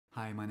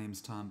Hi, my name's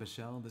Tom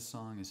Bishel. This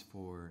song is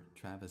for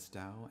Travis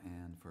Dow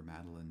and for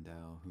Madeline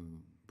Dow, who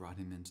brought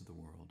him into the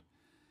world.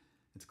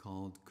 It's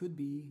called Could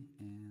Be,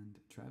 and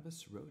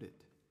Travis wrote it.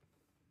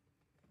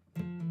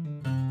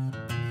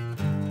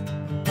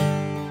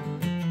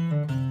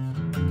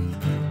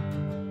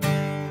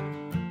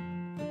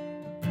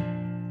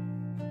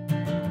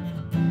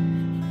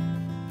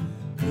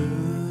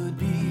 Could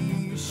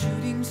be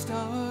shooting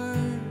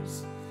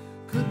stars,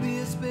 could be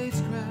a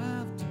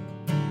spacecraft.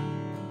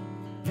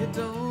 It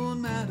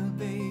don't matter,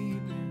 baby,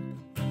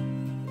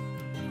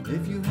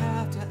 if you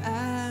have to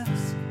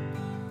ask.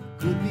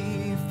 Could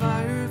be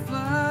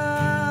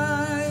fireflies,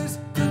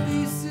 could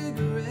be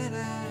cigarette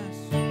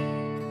ash.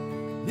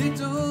 It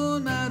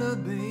don't matter,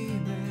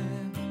 baby,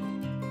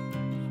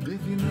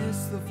 if you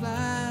miss the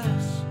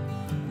flash.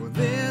 Well,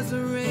 there's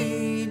a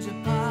range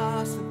of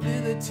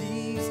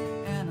possibilities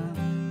and a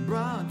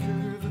broad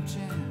curve of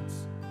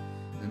chance.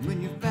 And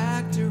when you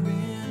factor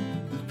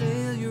in the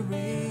failure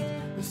rate,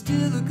 there's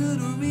still a good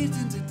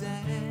reason to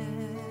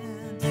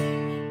dance.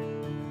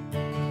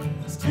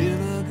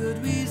 Still a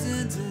good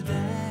reason to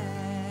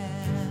dance.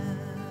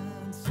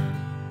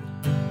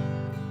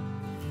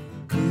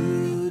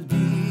 Could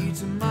be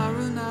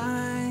tomorrow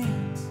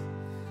night,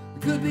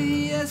 could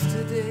be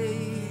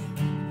yesterday.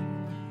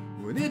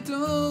 When it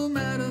don't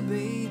matter,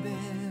 baby,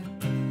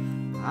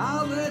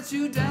 I'll let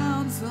you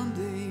down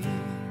someday.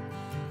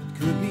 It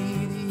could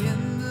be the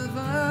end of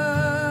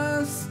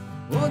us,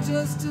 or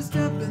just a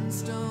stepping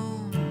stone.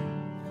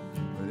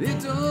 But it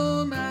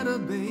don't matter,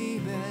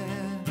 baby,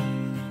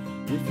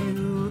 if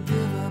you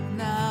give up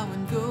now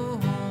and go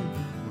home.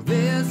 Well,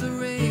 there's a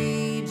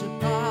range of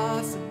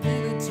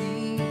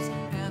possibilities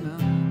and a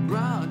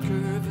broad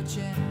curve of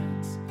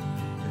chance.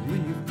 And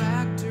when you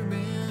factor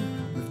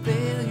in the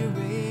failure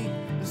rate,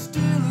 there's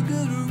still a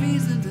good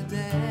reason to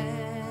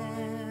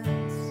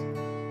dance.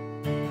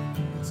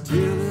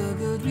 Still a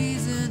good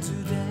reason to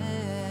dance.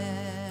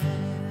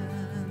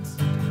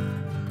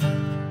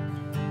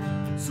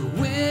 So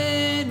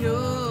when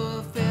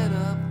you're fed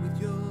up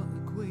with your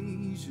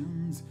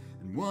equations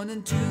and 1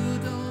 and 2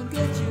 don't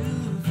get you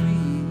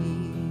free,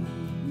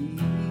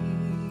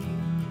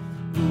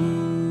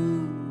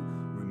 ooh,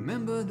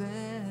 remember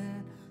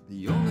that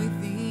the only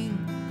thing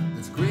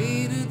that's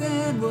greater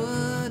than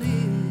what is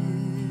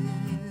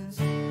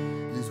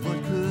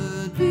what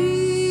could be.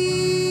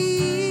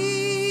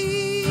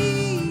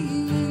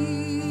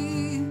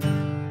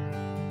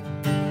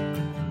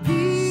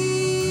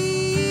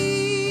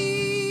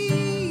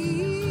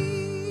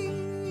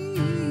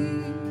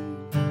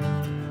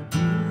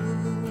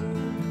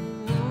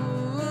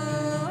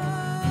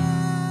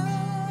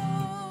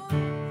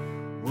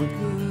 What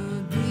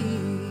could be?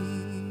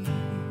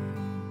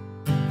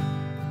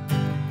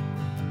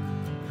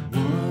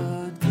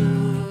 What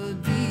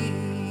could be?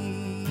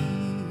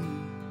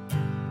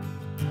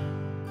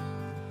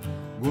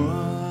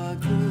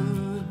 What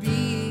could be?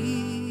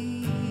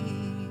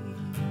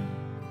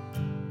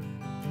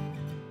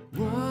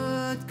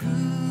 What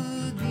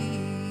could be?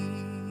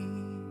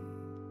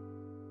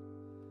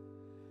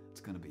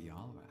 It's gonna be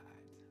all right.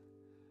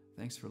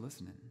 Thanks for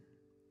listening.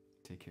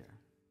 Take care.